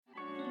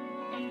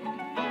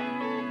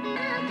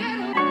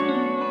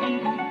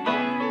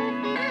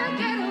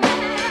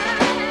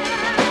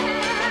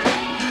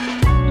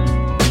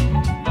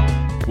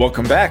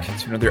Welcome back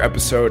to another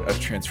episode of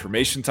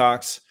Transformation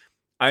Talks.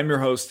 I'm your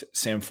host,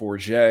 Sam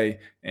Forget,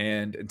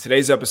 and in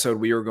today's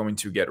episode, we are going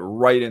to get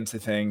right into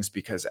things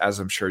because, as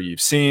I'm sure you've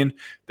seen,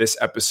 this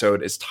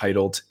episode is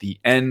titled The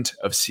End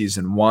of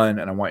Season 1,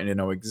 and I want you to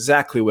know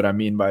exactly what I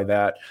mean by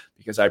that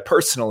because I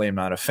personally am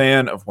not a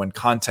fan of when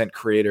content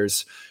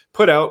creators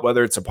put out,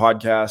 whether it's a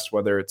podcast,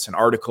 whether it's an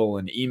article,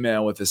 an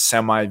email with a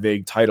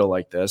semi-vague title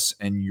like this,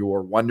 and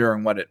you're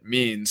wondering what it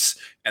means,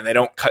 and they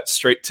don't cut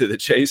straight to the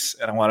chase,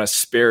 and I want to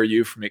spare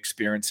you from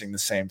experiencing the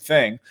same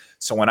thing.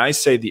 So when I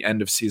say the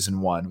end of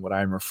season 1, what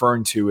I'm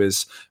referring to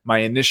is my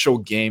initial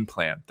game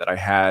plan that I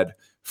had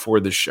for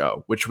the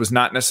show, which was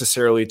not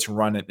necessarily to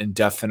run it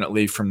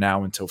indefinitely from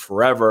now until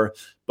forever,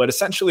 but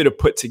essentially to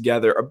put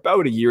together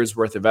about a year's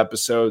worth of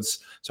episodes.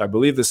 So I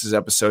believe this is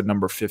episode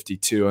number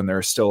 52, and there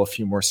are still a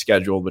few more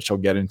scheduled, which I'll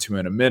get into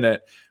in a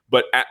minute.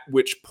 But at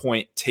which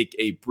point, take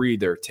a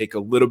breather, take a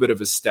little bit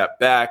of a step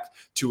back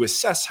to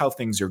assess how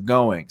things are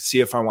going,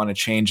 see if I want to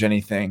change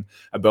anything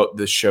about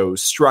the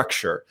show's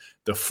structure,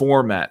 the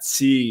format,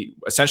 see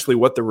essentially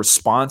what the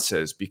response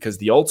is, because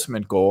the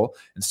ultimate goal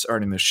in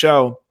starting the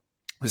show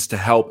is to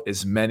help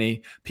as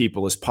many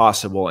people as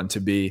possible and to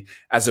be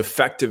as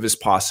effective as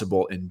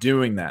possible in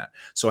doing that.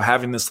 So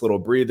having this little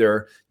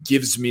breather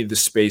gives me the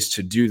space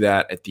to do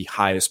that at the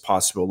highest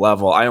possible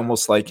level. I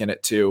almost liken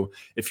it to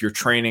if you're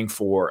training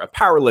for a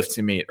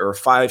powerlifting meet or a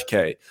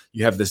 5K,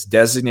 you have this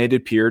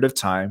designated period of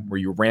time where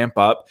you ramp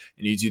up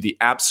and you do the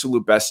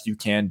absolute best you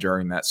can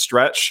during that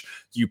stretch.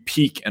 You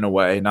peak in a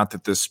way, not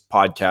that this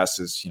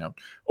podcast is,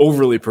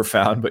 overly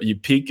profound, but you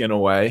peak in a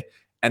way.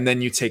 And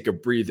then you take a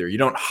breather. You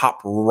don't hop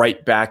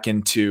right back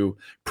into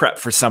prep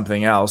for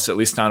something else, at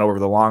least not over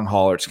the long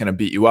haul, or it's going to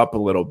beat you up a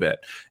little bit.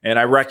 And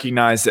I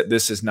recognize that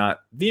this is not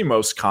the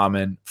most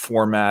common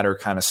format or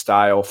kind of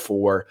style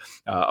for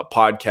a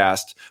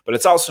podcast, but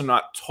it's also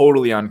not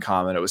totally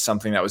uncommon. It was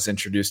something that was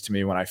introduced to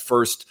me when I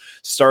first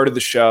started the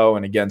show.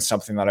 And again,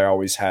 something that I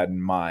always had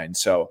in mind.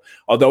 So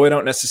although I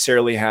don't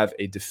necessarily have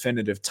a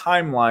definitive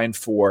timeline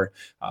for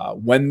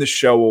when the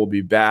show will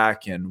be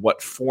back and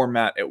what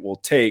format it will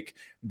take,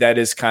 that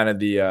is kind of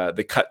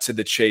the cut to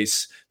the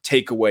chase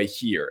takeaway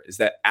here is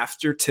that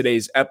after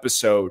today's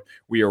episode,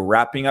 we are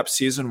wrapping up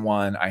season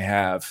 1. I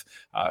have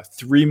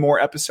 3 more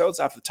episodes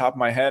off the top of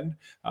my head.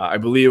 I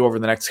believe over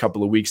the next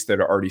couple of weeks that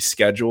are already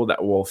scheduled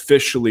that will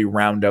officially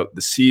round out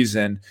the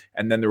season.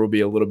 And then there will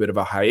be a little bit of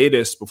a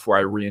hiatus before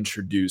I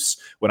reintroduce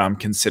what I'm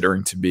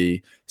considering to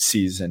be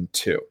season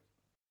 2.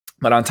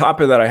 But on top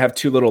of that, I have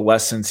 2 little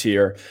lessons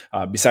here,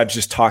 besides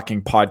just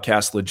talking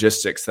podcast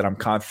logistics that I'm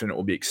confident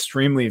will be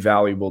extremely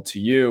valuable to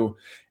you.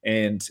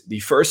 And the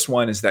first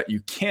one is that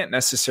you can't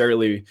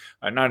necessarily,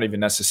 not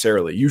even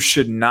necessarily, you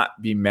should not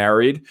be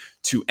married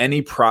to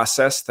any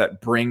process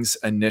that brings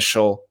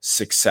initial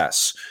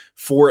success.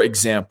 For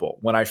example,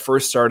 when I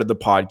first started the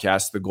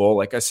podcast, the goal,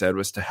 like I said,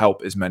 was to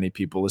help as many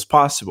people as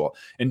possible.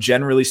 And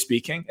generally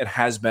speaking, it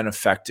has been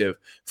effective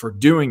for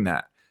doing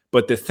that.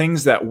 But the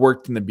things that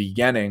worked in the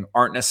beginning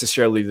aren't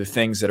necessarily the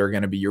things that are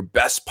going to be your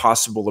best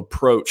possible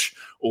approach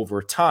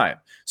over time.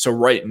 So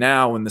right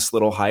now, in this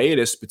little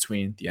hiatus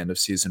between the end of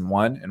season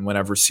 1 and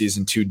whenever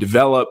season 2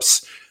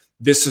 develops,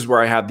 this is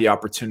where I have the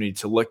opportunity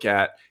to look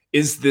at,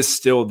 is this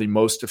still the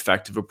most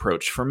effective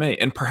approach for me?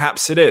 And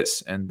perhaps it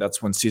is. And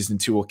that's when season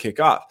 2 will kick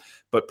off.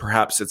 But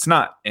perhaps it's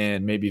not.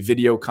 And maybe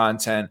video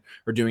content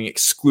or doing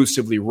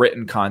exclusively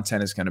written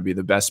content is going to be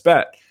the best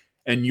bet.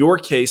 In your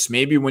case,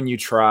 maybe when you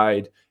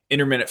tried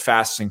intermittent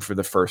fasting for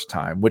the first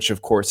time, which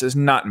of course is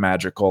not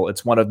magical.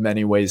 It's one of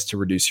many ways to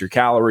reduce your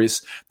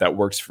calories that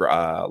works for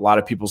a lot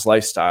of people's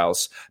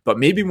lifestyles. But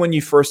maybe when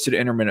you first did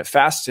intermittent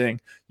fasting,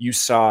 you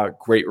saw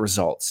great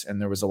results and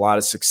there was a lot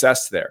of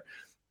success there.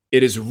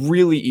 It is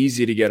really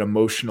easy to get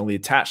emotionally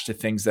attached to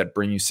things that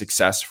bring you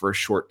success for a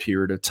short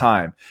period of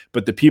time.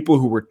 But the people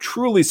who were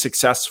truly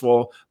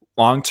successful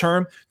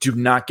long-term do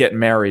not get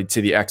married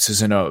to the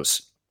X's and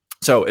O's.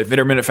 So if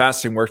intermittent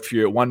fasting worked for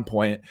you at one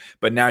point,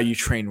 but now you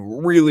train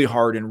really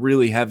hard and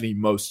really heavy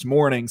most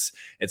mornings,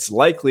 it's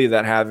likely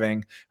that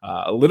having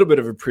a little bit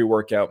of a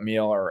pre-workout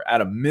meal or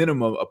at a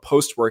minimum a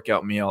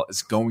post-workout meal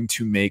is going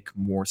to make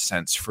more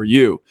sense for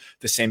you.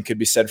 The same could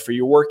be said for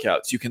your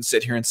workouts. You can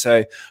sit here and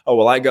say, oh,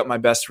 well, I got my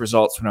best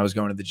results when I was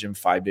going to the gym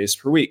 5 days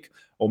per week.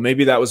 Well,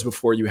 maybe that was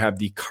before you have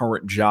the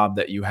current job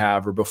that you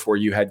have, or before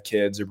you had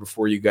kids, or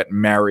before you got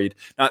married.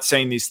 Not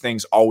saying these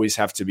things always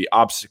have to be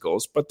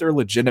obstacles, but they're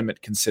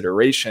legitimate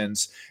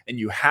considerations. And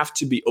you have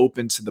to be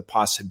open to the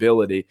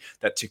possibility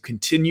that to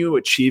continue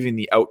achieving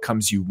the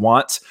outcomes you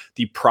want,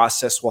 the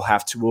process will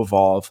have to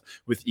evolve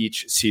with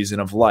each season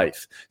of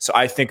life. So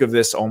I think of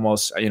this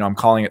almost, I'm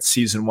calling it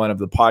season 1 of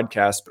the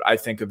podcast, but I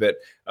think of it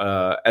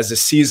as a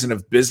season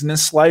of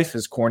business life,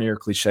 as corny or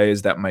cliche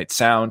as that might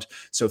sound.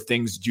 So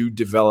things do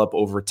develop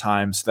over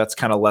time. So that's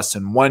kind of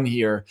lesson 1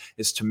 here,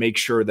 is to make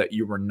sure that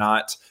you were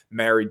not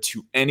married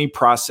to any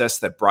process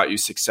that brought you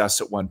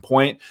success at one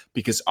point,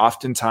 because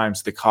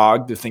oftentimes the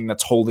cog, the thing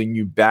that's holding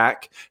you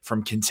back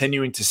from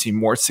continuing to see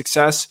more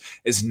success,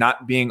 is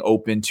not being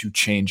open to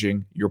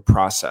changing your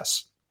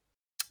process.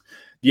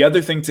 The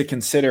other thing to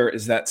consider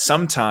is that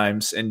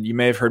sometimes, and you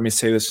may have heard me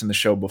say this in the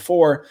show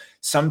before,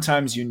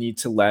 sometimes you need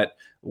to let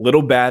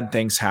little bad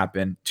things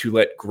happen to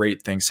let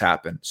great things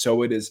happen.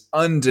 So it is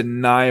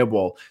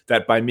undeniable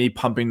that by me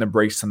pumping the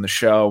brakes on the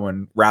show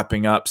and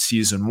wrapping up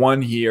season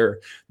 1 here,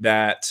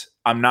 that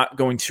I'm not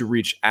going to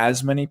reach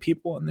as many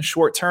people in the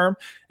short term.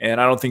 And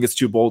I don't think it's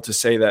too bold to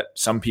say that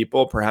some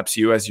people, perhaps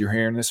you as you're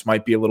hearing this,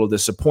 might be a little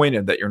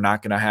disappointed that you're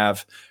not going to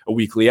have a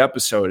weekly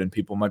episode, and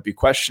people might be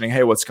questioning,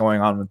 hey, what's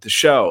going on with the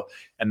show?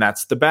 And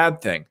that's the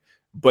bad thing.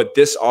 But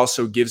this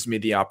also gives me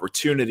the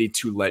opportunity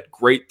to let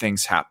great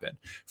things happen.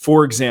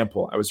 For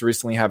example, I was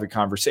recently having a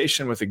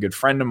conversation with a good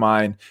friend of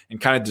mine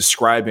and kind of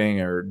describing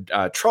or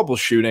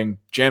troubleshooting,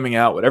 jamming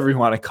out, whatever you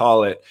want to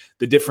call it,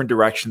 the different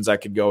directions I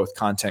could go with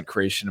content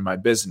creation in my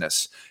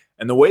business.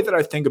 And the way that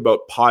I think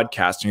about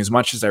podcasting, as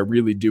much as I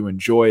really do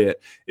enjoy it,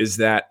 is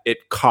that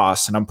it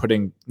costs, and I'm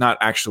putting not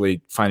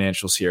actually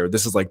financials here,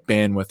 this is like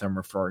bandwidth I'm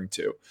referring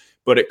to,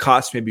 but it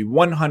costs maybe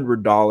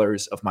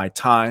 $100 of my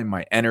time,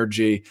 my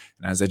energy,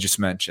 and as I just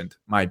mentioned,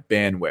 my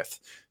bandwidth.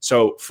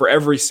 So for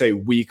every, say,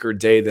 week or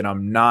day that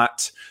I'm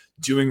not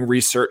doing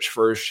research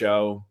for a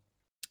show,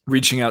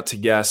 reaching out to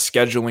guests,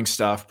 scheduling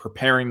stuff,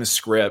 preparing the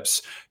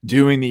scripts,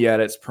 doing the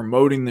edits,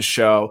 promoting the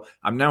show,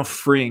 I'm now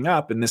freeing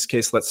up, in this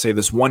case, let's say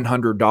this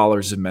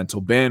 $100 of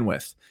mental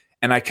bandwidth.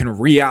 And I can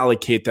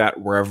reallocate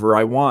that wherever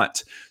I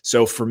want.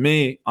 So for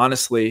me,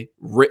 honestly,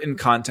 written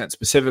content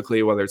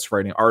specifically, whether it's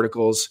writing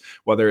articles,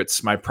 whether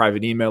it's my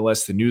private email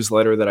list, the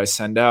newsletter that I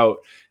send out,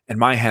 in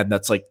my head,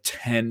 that's like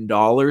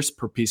 $10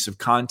 per piece of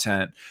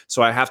content.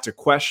 So I have to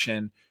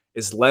question,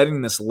 is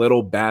letting this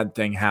little bad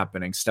thing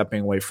happening,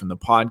 stepping away from the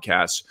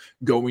podcast,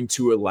 going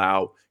to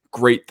allow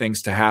great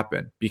things to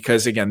happen?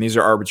 Because again, these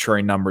are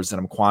arbitrary numbers that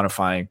I'm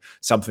quantifying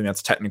something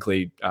that's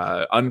technically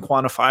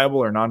unquantifiable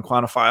or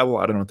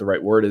non-quantifiable. I don't know what the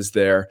right word is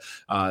there,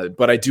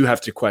 but I do have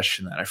to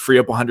question that. I free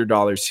up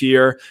 $100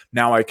 here.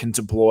 Now I can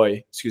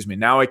deploy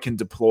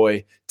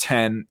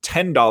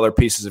 $10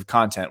 pieces of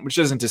content, which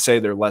isn't to say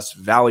they're less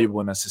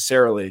valuable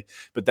necessarily,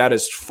 but that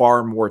is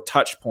far more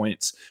touch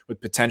points with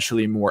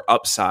potentially more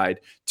upside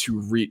to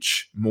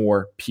reach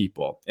more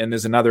people. And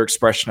there's another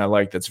expression I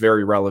like that's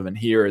very relevant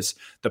here is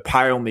the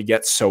pie only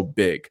gets so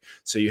big.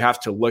 So you have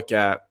to look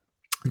at,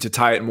 to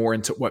tie it more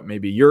into what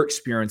maybe you're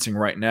experiencing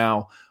right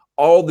now,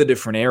 all the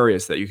different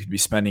areas that you could be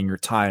spending your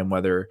time,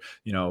 whether,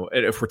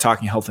 if we're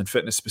talking health and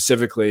fitness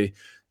specifically,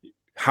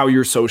 how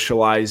you're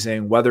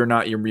socializing, whether or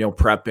not you're meal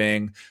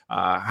prepping,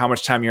 how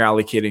much time you're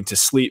allocating to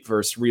sleep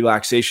versus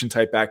relaxation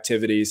type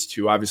activities,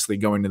 to obviously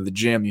going to the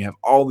gym. You have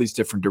all these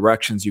different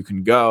directions you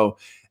can go.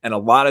 And a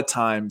lot of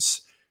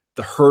times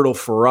the hurdle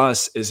for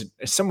us is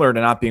similar to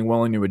not being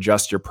willing to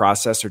adjust your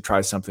process or try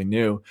something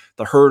new.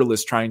 The hurdle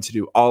is trying to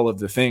do all of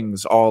the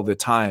things all the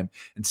time.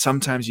 And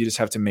sometimes you just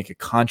have to make a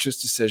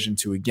conscious decision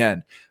to,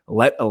 again,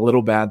 let a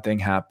little bad thing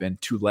happen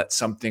to let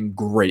something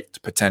great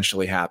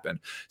potentially happen.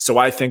 So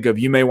I think of,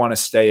 you may want to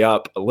stay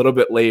up a little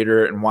bit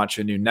later and watch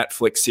a new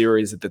Netflix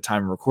series at the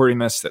time of recording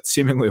this. That's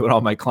seemingly what all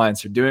my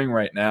clients are doing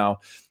right now.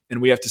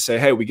 And we have to say,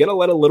 hey, we got to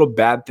let a little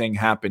bad thing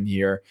happen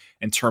here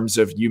in terms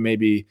of you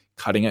maybe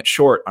cutting it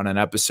short on an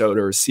episode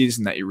or a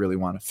season that you really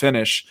want to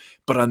finish.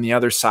 But on the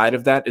other side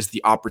of that is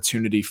the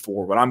opportunity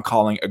for what I'm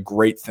calling a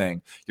great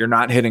thing. You're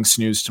not hitting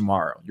snooze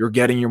tomorrow. You're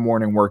getting your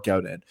morning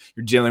workout in.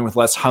 You're dealing with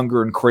less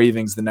hunger and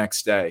cravings the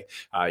next day.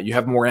 You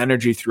have more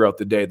energy throughout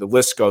the day. The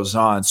list goes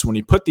on. So when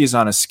you put these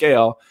on a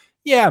scale,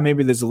 yeah,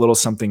 maybe there's a little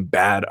something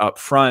bad up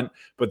front,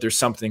 but there's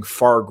something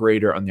far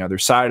greater on the other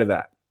side of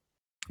that.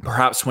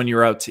 Perhaps when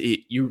you're out to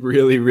eat, you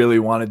really, really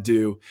want to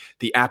do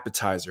the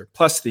appetizer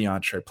plus the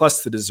entree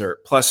plus the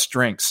dessert plus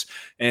drinks.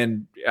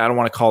 And I don't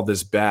want to call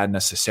this bad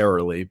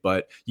necessarily,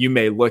 but you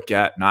may look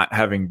at not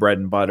having bread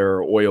and butter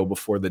or oil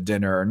before the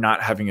dinner or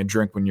not having a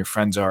drink when your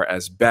friends are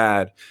as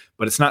bad.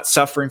 But it's not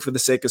suffering for the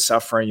sake of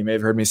suffering. You may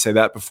have heard me say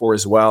that before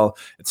as well.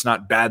 It's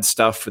not bad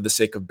stuff for the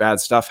sake of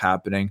bad stuff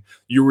happening.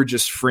 You were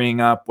just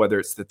freeing up, whether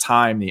it's the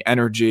time, the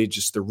energy,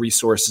 just the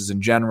resources in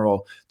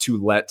general,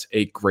 to let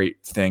a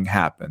great thing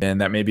happen.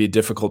 And that may be a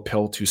difficult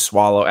pill to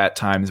swallow at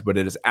times, but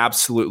it is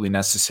absolutely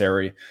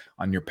necessary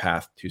on your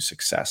path to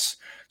success.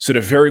 So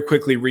to very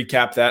quickly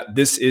recap that,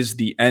 this is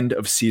the end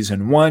of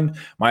season 1,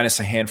 minus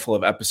a handful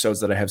of episodes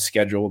that I have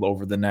scheduled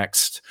over the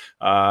next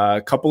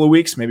couple of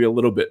weeks, maybe a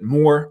little bit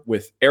more,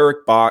 with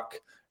Eric Bach,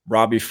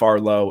 Robbie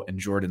Farlow, and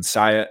Jordan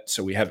Syatt.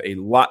 So we have a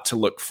lot to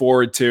look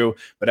forward to.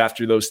 But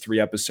after those 3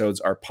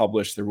 episodes are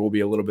published, there will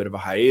be a little bit of a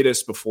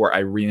hiatus before I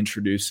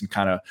reintroduce and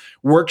kind of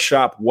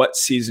workshop what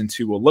season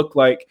 2 will look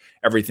like,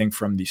 everything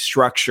from the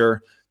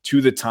structure to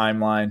the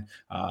timeline.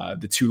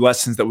 The 2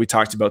 lessons that we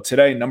talked about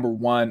today. Number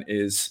 1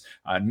 is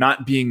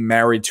not being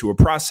married to a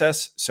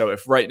process. So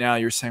if right now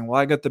you're saying, well,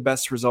 I got the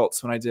best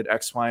results when I did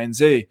X, Y, and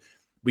Z,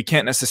 we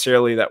can't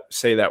necessarily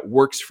say that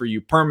works for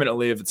you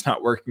permanently if it's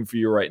not working for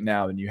you right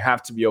now. Then you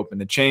have to be open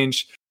to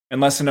change. And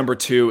lesson number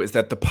 2 is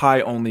that the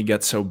pie only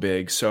gets so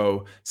big.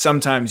 So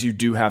sometimes you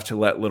do have to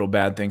let little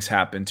bad things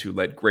happen to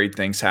let great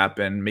things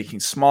happen, making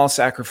small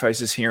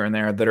sacrifices here and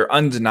there that are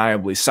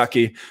undeniably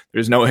sucky.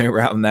 There's no way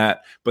around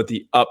that. But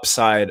the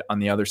upside on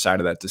the other side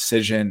of that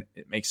decision,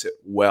 it makes it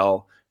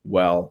well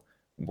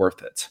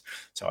worth it.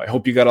 So I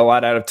hope you got a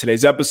lot out of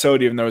today's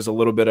episode, even though there's a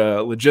little bit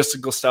of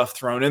logistical stuff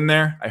thrown in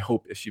there. I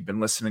hope if you've been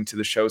listening to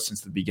the show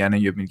since the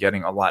beginning, you've been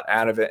getting a lot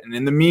out of it. And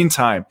in the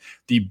meantime,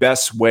 the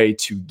best way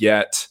to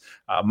get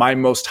my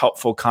most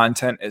helpful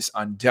content is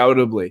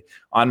undoubtedly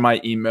on my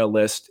email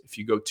list. If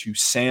you go to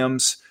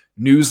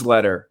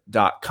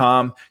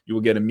samsnewsletter.com, you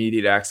will get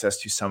immediate access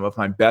to some of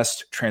my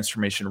best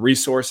transformation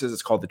resources.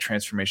 It's called the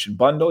Transformation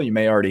Bundle. You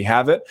may already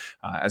have it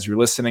as you're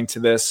listening to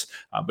this.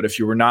 But if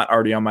you were not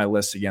already on my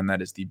list, again,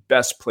 that is the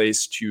best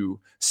place to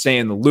stay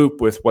in the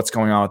loop with what's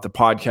going on with the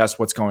podcast,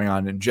 what's going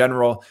on in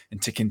general,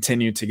 and to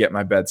continue to get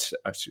my best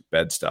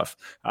stuff.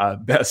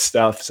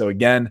 So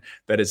again,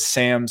 that is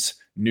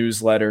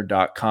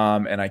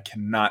samsnewsletter.com. And I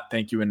cannot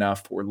thank you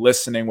enough for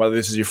listening, whether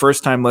this is your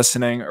first time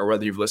listening or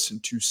whether you've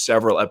listened to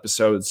several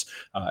episodes.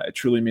 It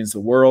truly means the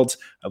world.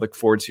 I look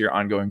forward to your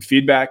ongoing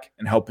feedback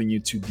and helping you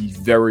to the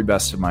very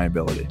best of my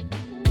ability.